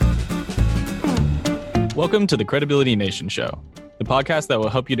Welcome to the Credibility Nation Show, the podcast that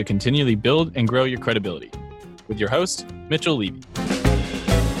will help you to continually build and grow your credibility. With your host, Mitchell Levy.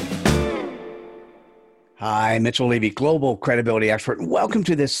 Hi, Mitchell Levy, global credibility expert, and welcome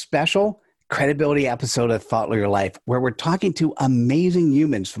to this special credibility episode of Thought Leader Life, where we're talking to amazing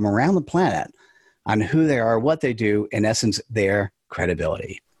humans from around the planet on who they are, what they do, in essence, their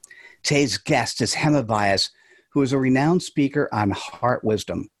credibility. Today's guest is Hema Vyas, who is a renowned speaker on heart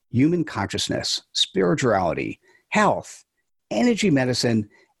wisdom, human consciousness, spirituality, health, energy medicine,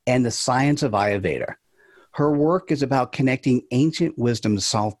 and the science of Ayurveda. Her work is about connecting ancient wisdom to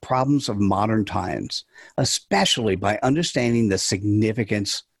solve problems of modern times, especially by understanding the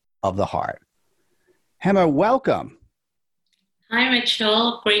significance of the heart. Hema, welcome. Hi,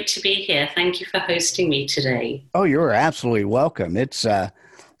 Mitchell. Great to be here. Thank you for hosting me today. Oh, you're absolutely welcome. It's a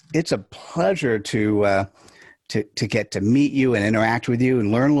pleasure to get to meet you and interact with you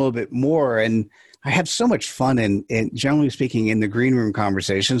and learn a little bit more. And I have so much fun in generally speaking, in the green room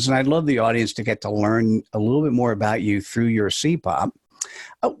conversations. And I'd love the audience to get to learn a little bit more about you through your CPOP.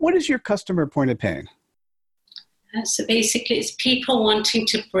 What is your customer point of pain? So basically, it's people wanting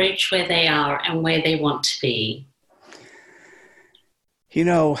to bridge where they are and where they want to be. You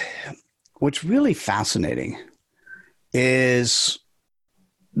know, what's really fascinating is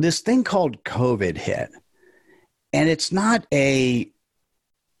this thing called COVID hit. And it's not a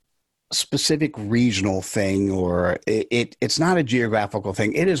specific regional thing, or it's not a geographical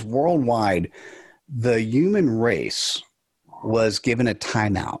thing. It is worldwide. The human race was given a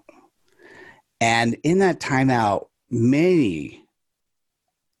timeout. And in that timeout, many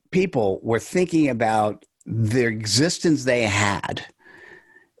people were thinking about the existence they had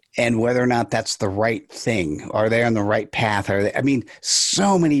and whether or not that's the right thing. Are they on the right path?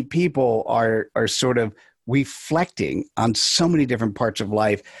 So many people are sort of reflecting on so many different parts of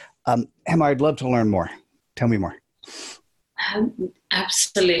life. Hema, I'd love to learn more. Tell me more.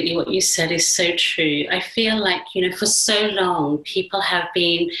 Absolutely. What you said is so true. I feel like, for so long, people have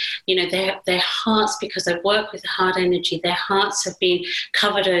been, their hearts, because I work with heart energy, their hearts have been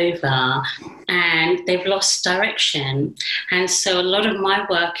covered over and they've lost direction. And so a lot of my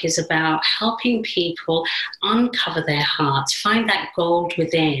work is about helping people uncover their hearts, find that gold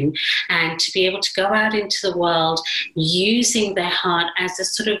within, and to be able to go out into the world using their heart as a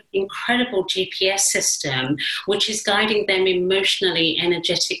sort of incredible GPS system, which is guiding them emotionally,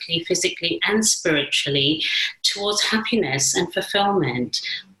 energetically, physically, and spiritually towards happiness and fulfillment.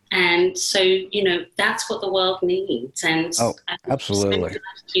 And so, that's what the world needs. And absolutely,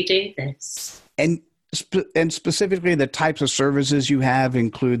 you do this. And specifically, the types of services you have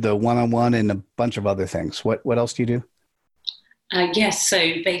include the one-on-one and a bunch of other things. What else do you do? Yes, so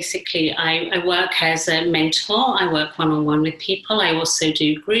basically I work as a mentor. I work one-on-one with people. I also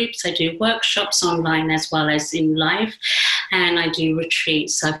do groups. I do workshops online as well as in live. And I do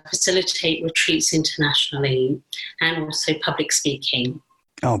retreats. I facilitate retreats internationally and also public speaking.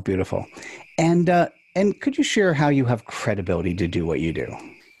 Oh, beautiful. And could you share how you have credibility to do what you do?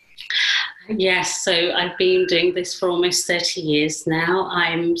 Yes, so I've been doing this for almost 30 years now.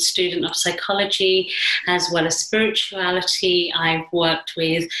 I'm a student of psychology as well as spirituality. I've worked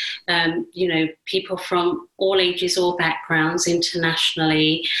with, people from all ages, all backgrounds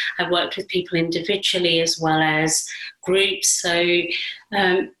internationally. I've worked with people individually as well as groups. So,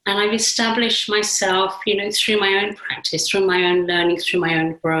 and I've established myself, through my own practice, through my own learning, through my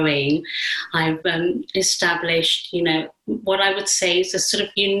own growing. I've established, what I would say is a sort of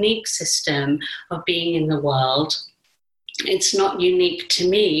unique system of being in the world. It's not unique to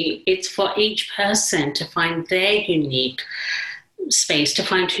me. It's for each person to find their unique space, to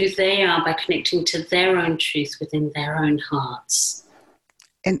find who they are by connecting to their own truth within their own hearts.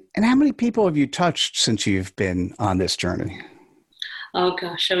 And how many people have you touched since you've been on this journey? Oh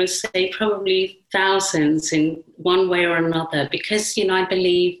gosh, I would say probably thousands in one way or another, because, I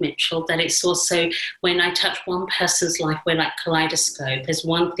believe, Mitchell, that it's also when I touch one person's life, we're like kaleidoscope. As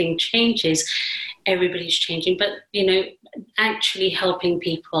one thing changes, everybody's changing. But, actually helping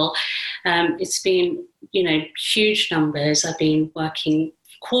people, it's been, huge numbers. I've been working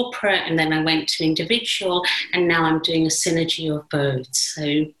corporate and then I went to individual and now I'm doing a synergy of both.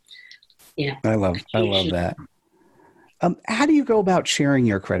 So, yeah. I love that. How do you go about sharing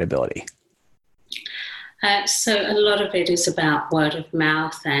your credibility? So a lot of it is about word of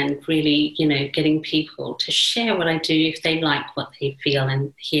mouth and really, getting people to share what I do if they like what they feel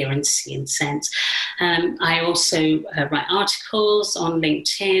and hear and see and sense. I also write articles on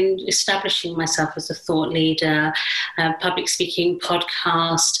LinkedIn, establishing myself as a thought leader, public speaking,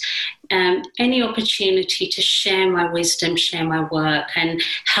 podcast, any opportunity to share my wisdom, share my work, and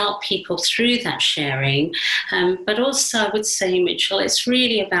help people through that sharing. But also, I would say, Mitchell, it's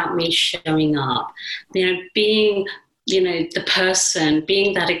really about me showing up, being the person,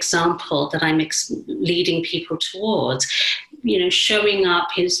 being that example that I'm leading people towards. Showing up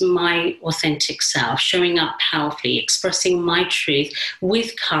is my authentic self, showing up powerfully, expressing my truth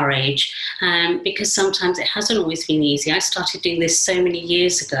with courage, because sometimes it hasn't always been easy. I started doing this so many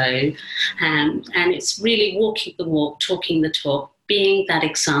years ago, and it's really walking the walk, talking the talk, being that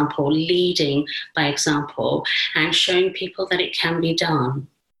example, leading by example, and showing people that it can be done.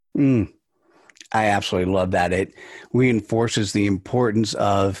 I absolutely love that. It reinforces the importance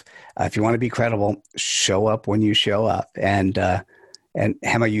of, if you want to be credible, show up when you show up. And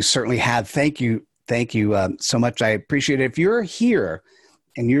Hema, you certainly have. Thank you so much. I appreciate it. If you're here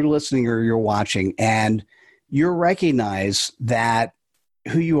and you're listening or you're watching and you recognize that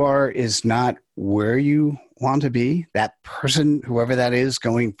who you are is not where you want to be, that person, whoever that is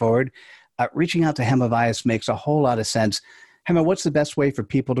going forward, reaching out to Hema Vyas makes a whole lot of sense. Hema, what's the best way for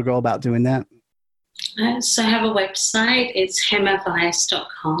people to go about doing that? So I have a website. It's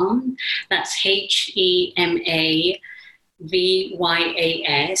hemavyas.com. That's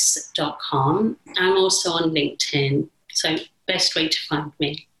HEMAVYAS.com. I'm also on LinkedIn. So best way to find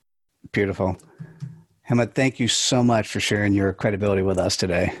me. Beautiful. Hema, thank you so much for sharing your credibility with us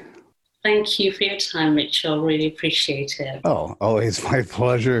today. Thank you for your time, Mitchell. Really appreciate it. Oh, always my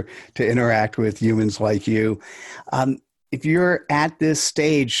pleasure to interact with humans like you. If you're at this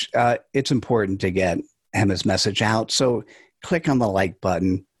stage, it's important to get Hema's message out. So click on the like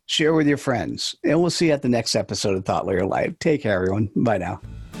button, share with your friends, and we'll see you at the next episode of Thought Leader Live. Take care, everyone. Bye now.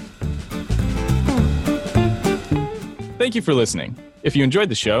 Thank you for listening. If you enjoyed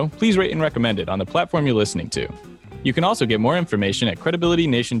the show, please rate and recommend it on the platform you're listening to. You can also get more information at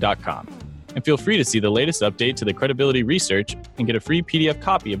credibilitynation.com. And feel free to see the latest update to the credibility research and get a free PDF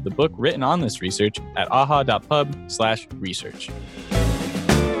copy of the book written on this research at aha.pub/research.